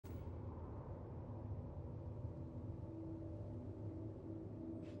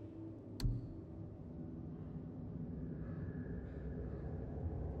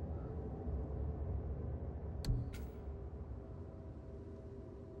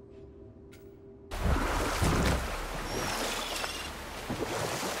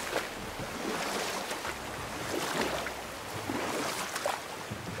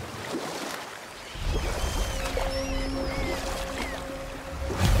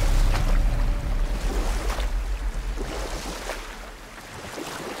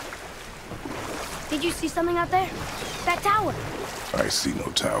Did you see something out there? That tower. I see no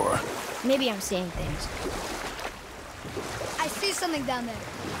tower. Maybe I'm seeing things. I see something down there.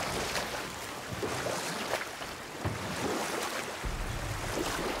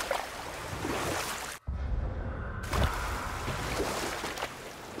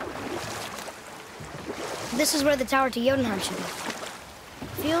 This is where the tower to Jotunheim should be.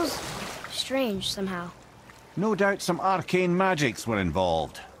 Feels strange somehow. No doubt some arcane magics were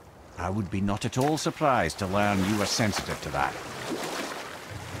involved. I would be not at all surprised to learn you were sensitive to that.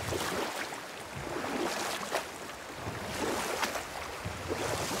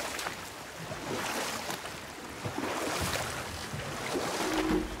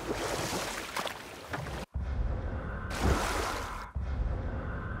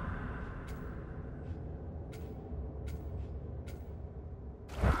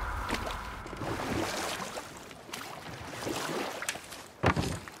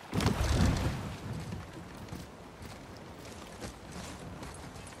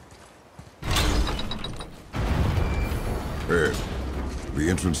 Ed, the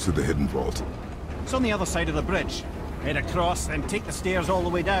entrance to the hidden vault. It's on the other side of the bridge. Head across, then take the stairs all the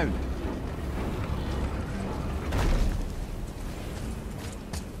way down.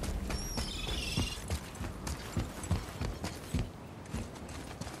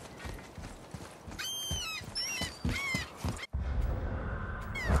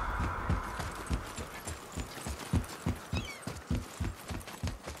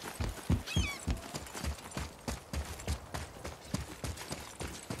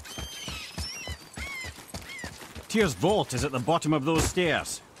 Tyr's vault is at the bottom of those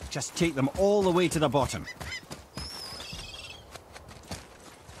stairs. Just take them all the way to the bottom.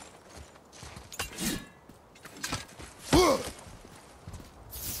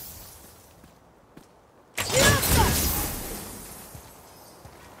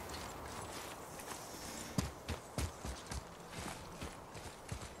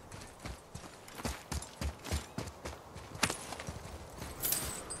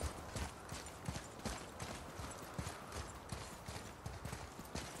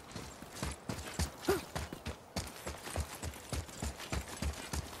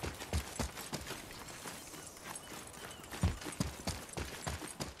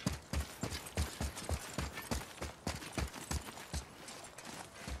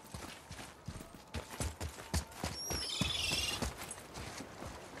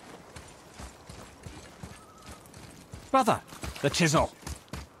 Brother, the chisel.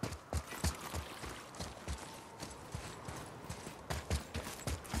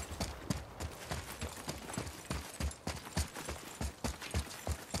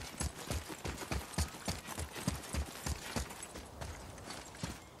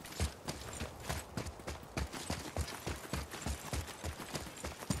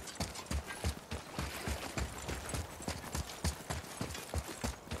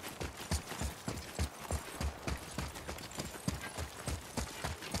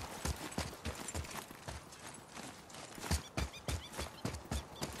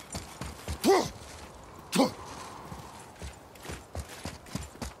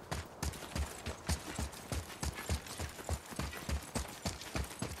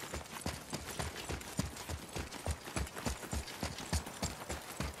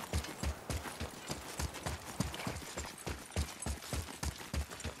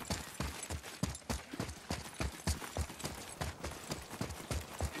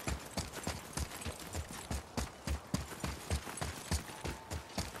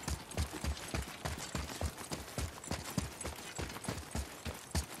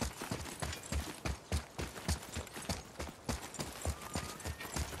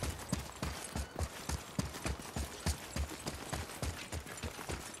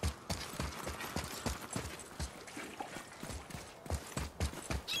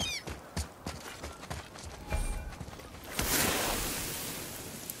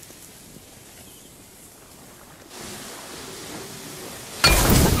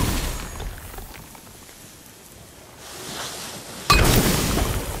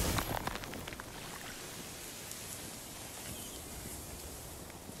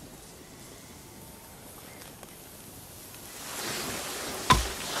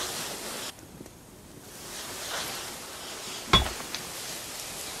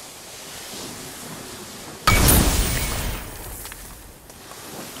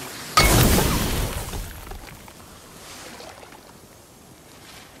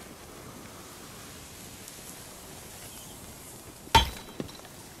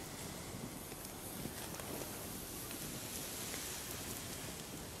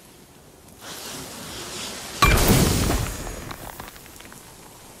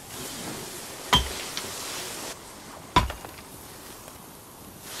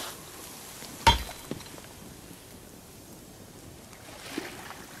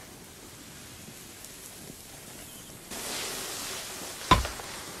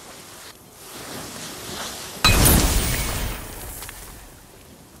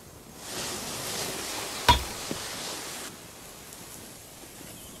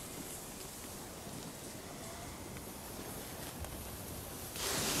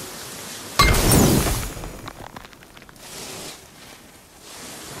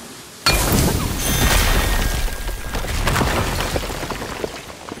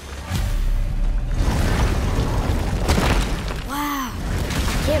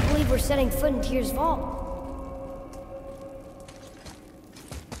 setting foot in Tyr's vault.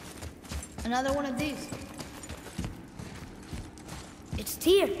 Another one of these. It's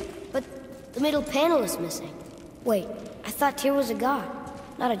Tyr, but the middle panel is missing. Wait, I thought Tyr was a god,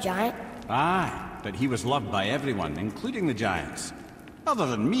 not a giant. Aye, but he was loved by everyone, including the giants. Other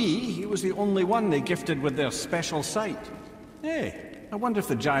than me, he was the only one they gifted with their special sight. Hey, I wonder if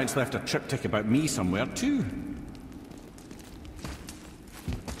the giants left a triptych about me somewhere too.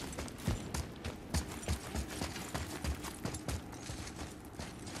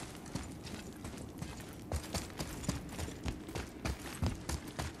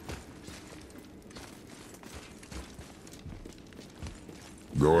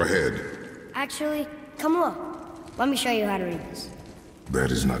 Go ahead. Actually, come look. Let me show you how to read this. That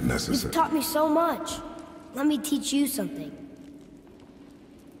is not You've necessary. taught me so much. Let me teach you something.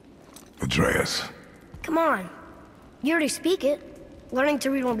 Atreus. Come on. You already speak it. Learning to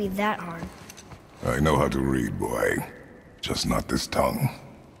read won't be that hard. I know how to read, boy. Just not this tongue.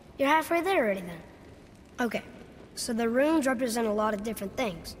 You're halfway there already then. Okay, so the runes represent a lot of different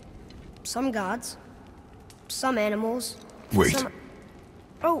things. Some gods, some animals. Wait. Some...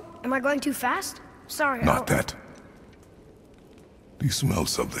 Oh, am I going too fast? Sorry. Not that. Do you smell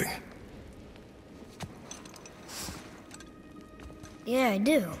something? Yeah, I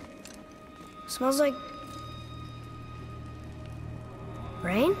do. Smells like...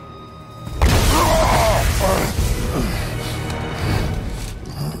 rain?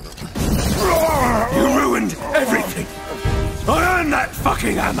 You ruined everything! I earned that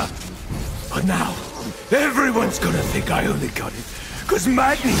fucking hammer! But now, everyone's gonna think I only got it because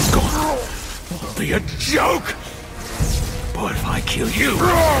Magni's gone! It'll be a joke! But if I kill you,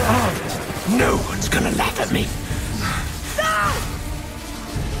 no one's gonna laugh at me!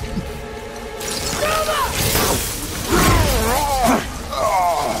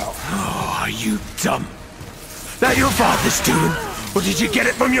 Oh, are you dumb? That your father's doing? Or did you get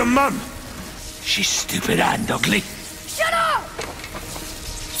it from your mum? She's stupid and ugly. Shut up!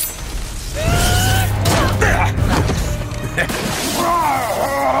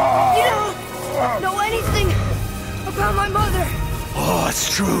 You don't know anything about my mother. Oh,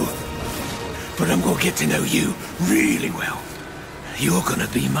 it's true. But I'm gonna get to know you really well. You're gonna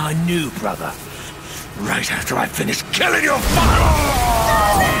be my new brother. Right after I finish killing your father!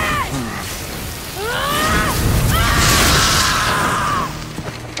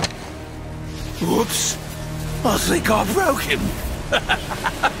 Whoops. I think I broke him.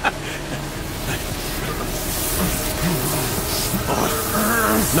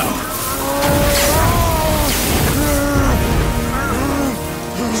 No.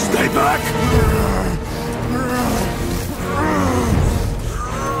 Stay back!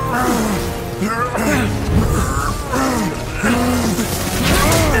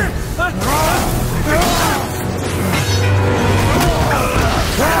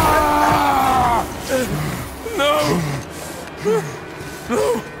 No!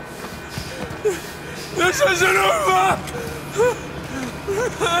 No! This isn't over!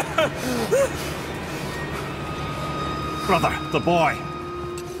 Brother, the boy.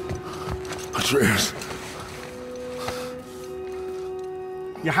 Atreus.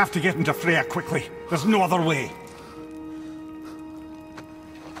 You have to get into Freya quickly. There's no other way.